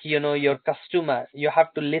 like your customer. You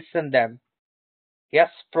have to listen them. Yes,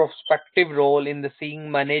 prospective role in the seeing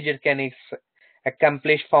manager can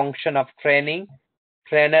accomplish function of trainer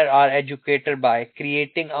or educator by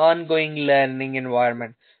creating ongoing learning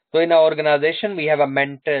environment. So in our organization, we have a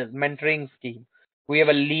mentoring scheme. We have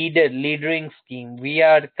a leadering scheme. We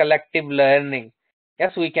are collective learning.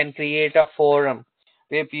 Yes, we can create a forum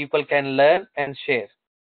where people can learn and share.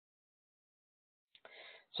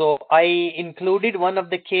 So I included one of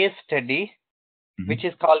the case study, which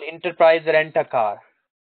is called Enterprise Rent a Car.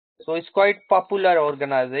 So it's quite popular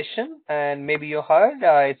organization, and maybe you heard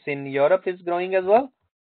it's in Europe. It's growing as well.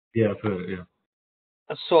 Yeah, I've heard it.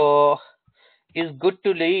 Yeah. So it's good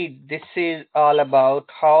to read. This is all about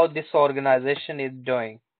how this organization is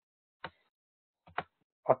doing.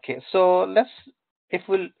 Okay, so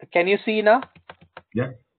can you see now?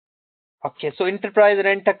 Yeah. Okay, so Enterprise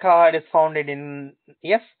Rent a Car is founded in,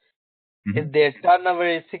 yes, their turnover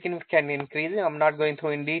is significantly increasing. I'm not going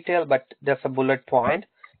through in detail, but just a bullet point.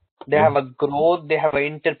 They have a growth, they have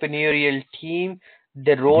an entrepreneurial team,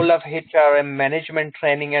 the role of HRM management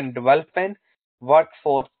training and development,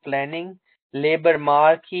 workforce planning, labor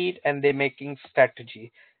market, and they're making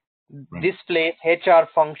strategy. This place, HR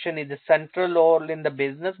function is a central role in the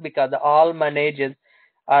business because all managers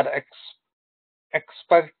are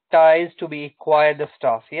expertise to be acquire the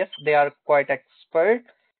staff. Yes, they are quite expert.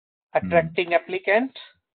 Attracting applicant,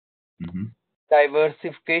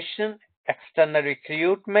 diversification, external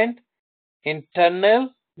recruitment, internal,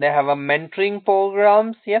 they have a mentoring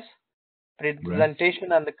programs, yes,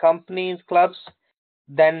 presentation on the companies, clubs.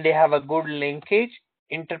 Then they have a good linkage,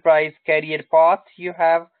 enterprise career path. You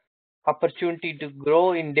have opportunity to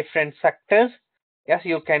grow in different sectors. Yes,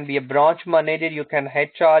 you can be a branch manager, you can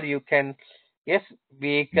HR, you can, yes,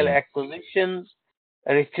 vehicle acquisitions,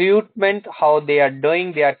 recruitment, how they are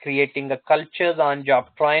doing. They are creating a cultures on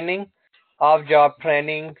job training, off job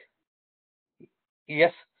training.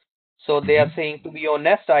 Yes. So they are saying, to be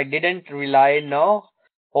honest, I didn't know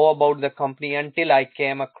about the company until I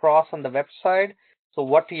came across on the website. So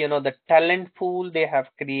what, the talent pool they have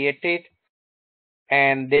created,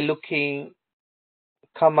 and they're looking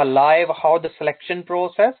come alive, how the selection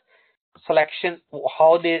process,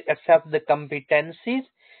 how they assess the competencies,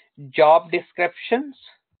 job descriptions,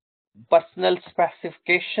 personal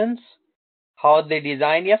specifications, how they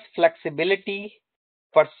design, yes, flexibility,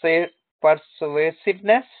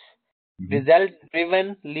 persuasiveness,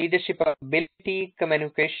 result-driven, leadership ability,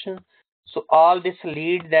 communication. So all this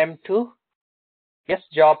lead them to, yes,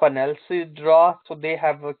 job analysis draw. So they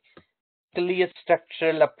have a clear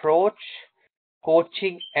structural approach,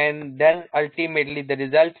 coaching, and then ultimately the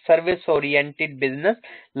result. Service-oriented business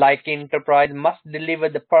like enterprise must deliver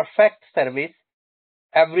the perfect service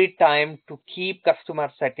every time to keep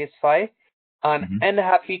customer satisfied. An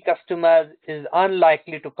unhappy customer is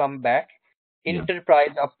unlikely to come back.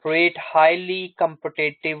 Enterprise operate highly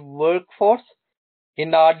competitive workforce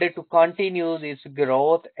in order to continue its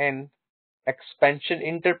growth and expansion,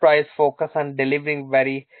 enterprise focus on delivering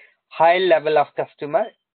very high level of customer.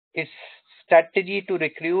 Its strategy to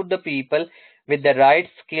recruit the people with the right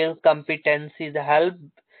skill competencies help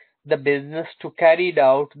the business to carry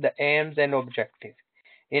out the aims and objectives.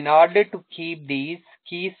 In order to keep these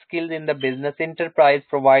key skills in the business, enterprise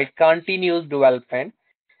provide continuous development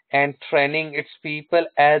and training its people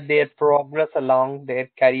as they progress along their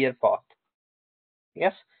career path.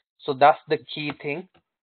 Yes, so that's the key thing.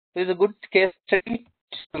 It's a good case study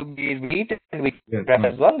to be read and we Yes, can no,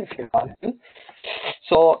 as well if you want to.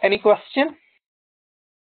 So, any question?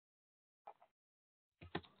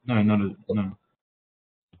 no.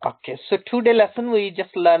 Okay, so today lesson we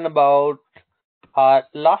just learn about our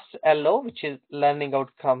last LO, which is learning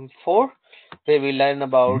outcome 4, where we learn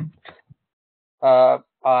about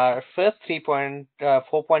our first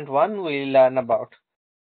 4.1. We learn about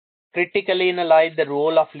critically analyze the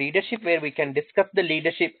role of leadership, where we can discuss the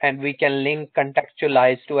leadership and we can link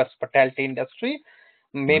contextualize to hospitality industry.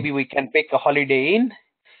 Maybe we can pick a Holiday Inn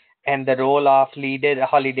and the role of leader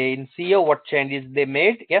Holiday Inn CEO, what changes they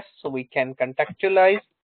made. Yes, so we can contextualize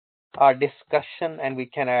our discussion and we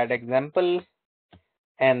can add example,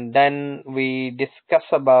 and then we discuss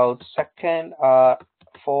about second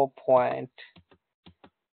 4 point.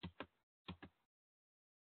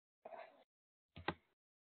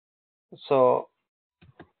 So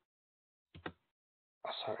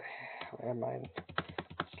sorry, where am I?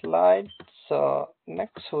 Slide. So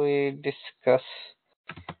next we discuss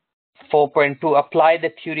 4.2, apply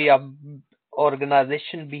the theory of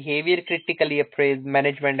organization behavior, critically appraise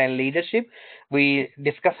management and leadership. We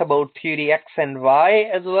discuss about theory X and Y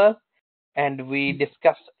as well, and we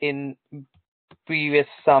discuss in previous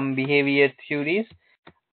some behavior theories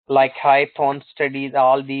like high tone studies.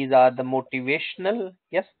 All these are the motivational,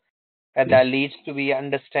 yes, and that leads to we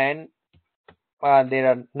understand there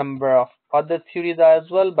are a number of other theories as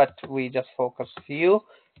well, but we just focus few.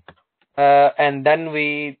 And then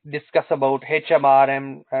we discuss about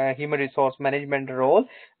HMRM, human resource management role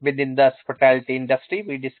within the hospitality industry.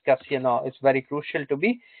 We discuss, it's very crucial to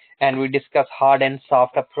be, and we discuss hard and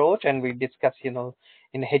soft approach, and we discuss, in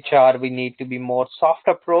HR we need to be more soft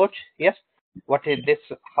approach. Yes, what is this?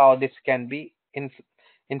 How this can be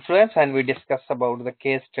influence, and we discuss about the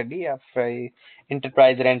case study of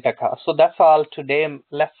enterprise rent a car. So that's all today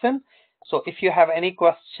lesson. So if you have any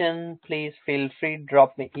question, please feel free to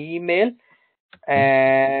drop me email.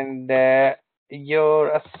 And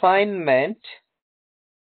your assignment,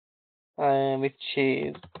 which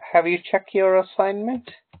is, have you checked your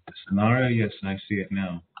assignment? Scenario, yes, I see it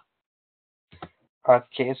now.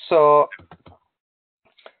 Okay, so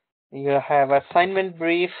you have assignment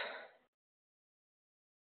brief.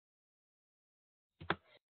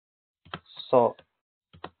 So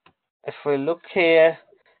if we look here,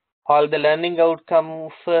 all the learning outcome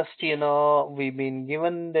first, we've been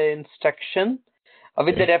given the instruction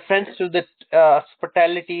with the reference to the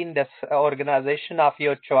hospitality in this organization of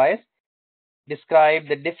your choice. Describe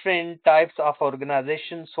the different types of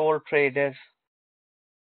organizations, sole traders,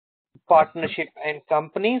 partnership, and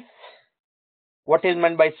companies. What is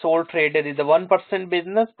meant by sole trader is a 1%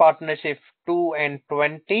 business, partnership 2 and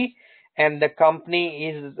 20, and the company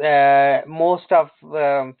is most of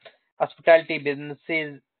hospitality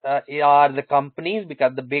businesses are the companies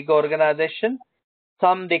because the big organization.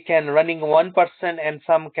 Some they can running 1% and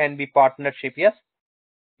some can be partnership. Yes.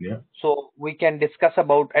 Yeah. So we can discuss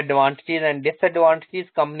about advantages and disadvantages.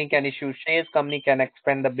 Company can issue shares. Company can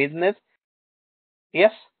expand the business.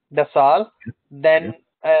 Yes, that's all. Then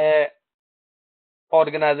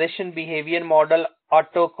organization behavior model,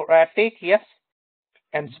 autocratic, yes,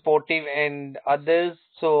 and sportive and others.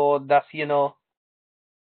 So that's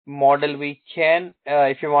model we can.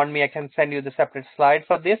 If you want me, I can send you the separate slide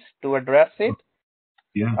for this to address it.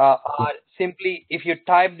 Yeah. Or simply, if you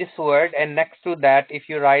type this word and next to that, if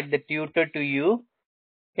you write the tutor to you,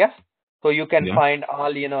 yes, so you can find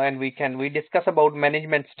all, and we discuss about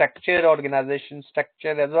management structure, organization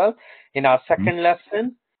structure as well in our second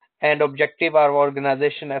lesson, and objective our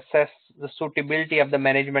organization assess the suitability of the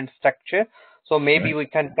management structure. So maybe we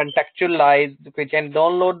can contextualize, we can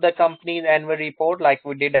download the company's annual report like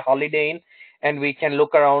we did a Holiday Inn, and we can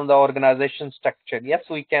look around the organization structure. Yes,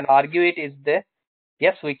 we can argue it is there.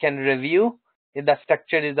 Yes, we can review if the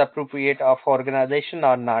structure is appropriate of organization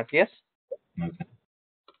or not. Yes. Okay.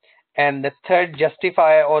 And the third,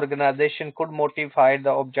 justify organization could motivate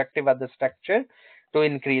the objective of the structure to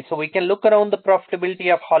increase. So we can look around the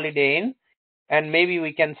profitability of Holiday Inn, and maybe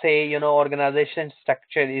we can say, organization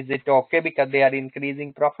structure, is it okay because they are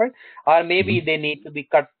increasing profit, or maybe they need to be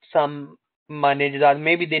cut some money, or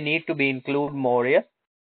maybe they need to be include more. Yes.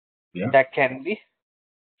 Yeah. That can be.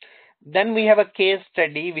 Then we have a case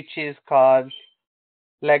study which is called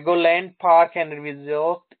Legoland Park and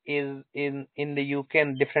Resort is in the UK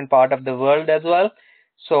and different part of the world as well.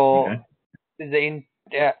 So Okay. the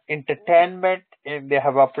entertainment, they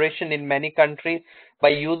have operation in many countries. By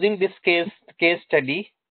using this case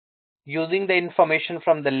study, using the information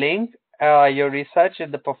from the link, your research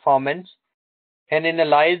and the performance, and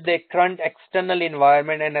analyze the current external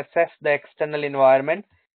environment and assess the external environment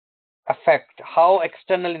affect how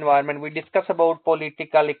external environment we discuss about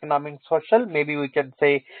political, economic, social. Maybe we can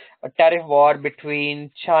say a tariff war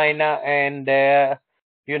between China and the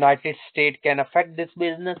United States can affect this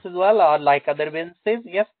business as well, or like other businesses.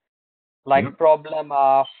 Yes, Yep. like problem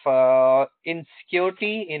of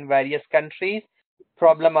insecurity in various countries,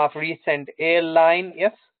 problem of recent airline.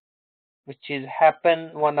 Yes, which is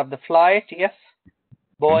happen one of the flight. Yes, Okay.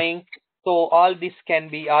 Boeing. So all this can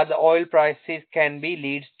be, or the oil prices can be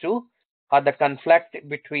leads to, or the conflict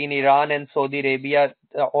between Iran and Saudi Arabia,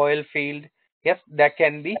 the oil field. Yes, that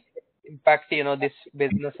can be impact, this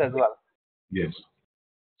business as well. Yes.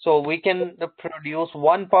 So we can produce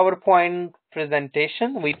one PowerPoint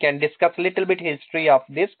presentation. We can discuss a little bit history of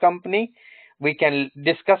this company. We can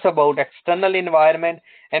discuss about external environment,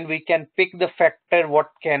 and we can pick the factor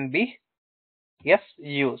what can be, yes,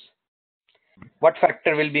 use. What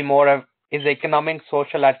factor will be more of is economic,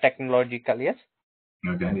 social, or technological? Yes.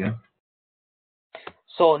 Okay. Yeah.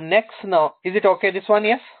 So next now, is it okay this one?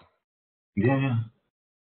 Yes. Yeah. Yeah.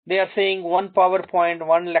 They are saying one PowerPoint,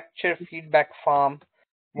 one lecture feedback form,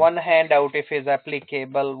 one handout if is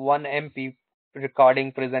applicable, one MP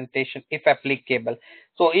recording presentation if applicable.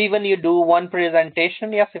 So even you do one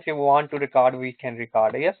presentation, yes, if you want to record, we can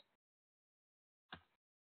record, yes.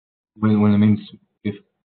 When it means if So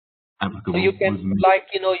applicable, you what can, does it mean? like,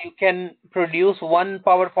 you can produce one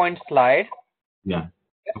PowerPoint slide. Yeah.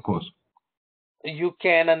 Of course. You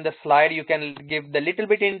can on the slide you can give the little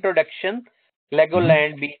bit introduction, Mm-hmm.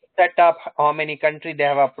 Legoland be set up, how many country they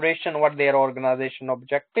have operation, what their organization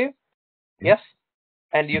objective. Yeah. Yes,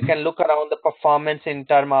 and you Mm-hmm. can look around the performance in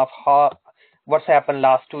term of how what's happened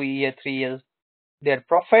last 2 years, 3 years, their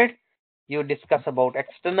profit. You discuss about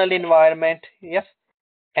external environment. Yes,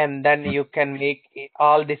 and then you can make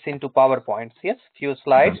all this into PowerPoints. Yes, few Okay.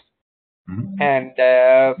 slides. Mm-hmm.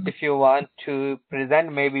 And if you want to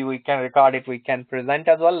present, maybe we can record it. We can present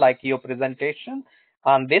as well, like your presentation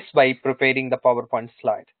on this by preparing the PowerPoint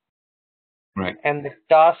slide. Right. And the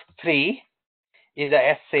task 3 is a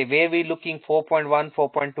essay where we looking 4.1,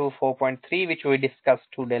 4.2, 4.3, which we discussed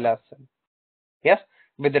today lesson. Yes,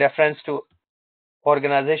 with reference to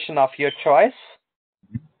organization of your choice.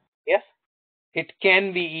 Yes, it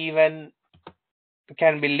can be even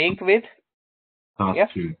can be linked with, Task yes,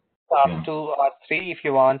 2. task Yeah. 2 or 3 if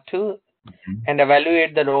you want to, Mm-hmm. and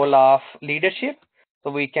evaluate the role of leadership. So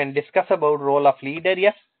we can discuss about role of leader.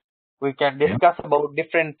 Yes, we can Yeah. discuss about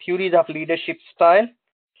different theories of leadership style,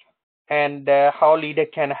 and how leader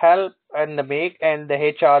can help and make, and the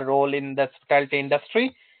HR role in the hospitality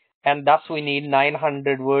industry. And thus we need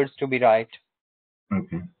 900 words to be right.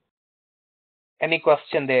 Okay. Any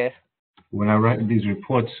question there? When I write these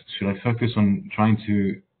reports, should I focus on trying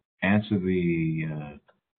to answer the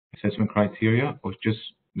assessment criteria or just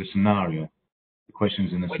the scenario, the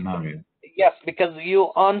questions in the scenario? Yes, because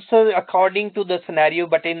you answer according to the scenario,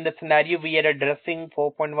 but in the scenario we are addressing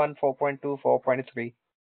 4.1, 4.2, 4.3.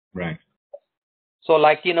 Right. So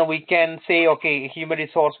like, we can say, okay, human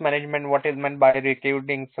resource management, what is meant by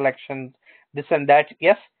recruiting, selection, this and that,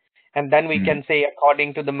 yes. And then we Mm. can say,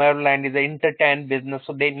 according to the Maryland, is an entertain business.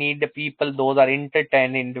 So they need the people, those are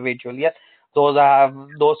entertain individual, yes. Those have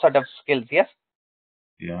those sort of skills, yes.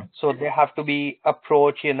 Yeah. So they have to be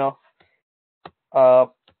approach, uh,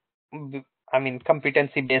 I mean,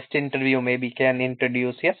 competency-based interview maybe can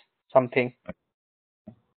introduce, yes, something.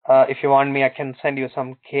 If you want me, I can send you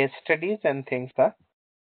some case studies and things that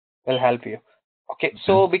will help you. Okay, Okay.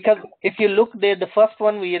 so because if you look there, the first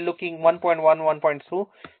one we are looking 1.1, 1.2.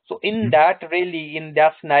 So in Mm. that, really, in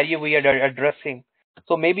that scenario, we are addressing.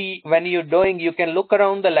 So maybe when you're doing, you can look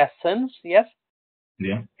around the lessons, yes,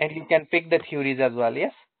 Yeah. and you can pick the theories as well,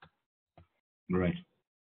 yes, Right.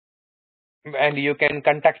 and you can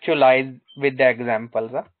contextualize with the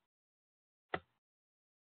examples.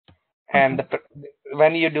 And Okay.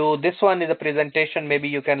 when you do this one is a presentation, maybe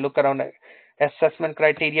you can look around assessment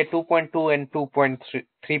criteria 2.2 and 2.3,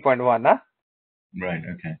 3.1. Right.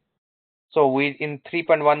 Okay. So we in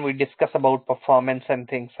 3.1 we discuss about performance and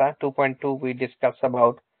things. 2.2 we discuss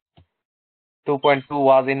about 2.2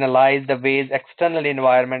 was analyze the ways external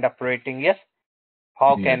environment operating. Yes,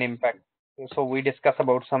 how Yes. can impact. So we discuss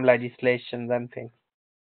about some legislations and things.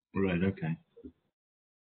 Right. Okay.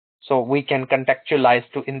 So we can contextualize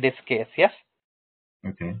to in this case, yes?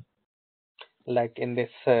 Okay. Like in this,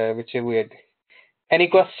 which is weird. Any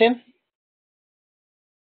question?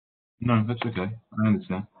 No, that's okay. I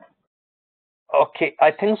understand. Okay,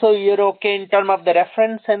 I think so. You're okay in terms of the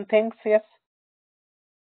reference and things, yes?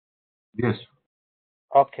 Yes.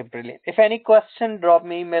 Okay, brilliant. If any question, drop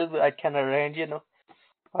me email. I can arrange, Okay.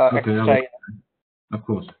 I will. extra. Of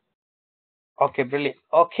course. Okay, brilliant.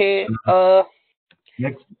 Okay,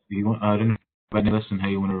 Next, you want? I don't know about the lesson how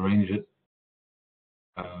you want to arrange it.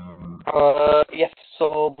 yes.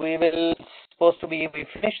 So we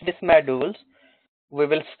finish this modules. We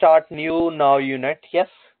will start new now unit. Yes.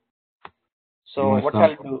 You So want to what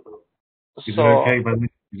start? I'll do. Is it So okay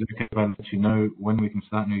if I let you know when we can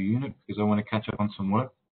start new unit? Because I want to catch up on some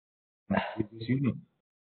work on the previous unit.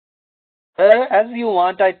 as you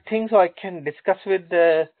want, I think so. I can discuss with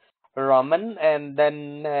Raman, and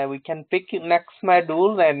then we can pick next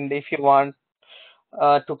module. And if you want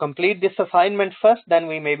to complete this assignment first, then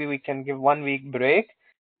we can give 1 week break.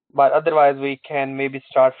 But otherwise, we can maybe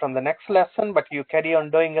start from the next lesson. But you carry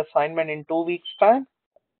on doing assignment in 2 weeks' time,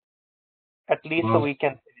 at least, so Well, we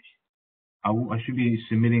can. I should be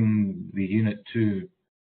submitting the unit 2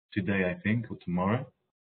 today, I think, or tomorrow,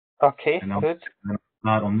 Okay, and I'll good.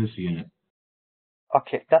 start on this unit.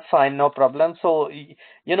 Okay, that's fine, no problem. So,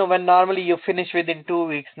 when normally you finish within 2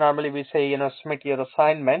 weeks, normally we say, submit your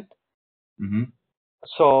assignment. Mm-hmm.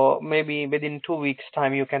 So maybe within 2 weeks'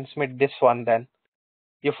 time, you can submit this one then.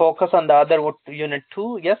 You focus on the other unit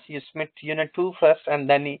 2. Yes, you submit unit 2 first, and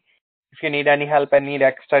then if you need any help and need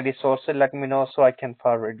extra resources, let me know so I can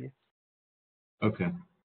forward you. Okay.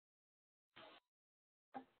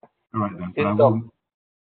 All right then. But Is the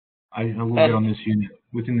I will get and on this unit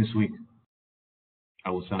within this week. I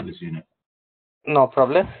will start this unit. no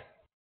problem.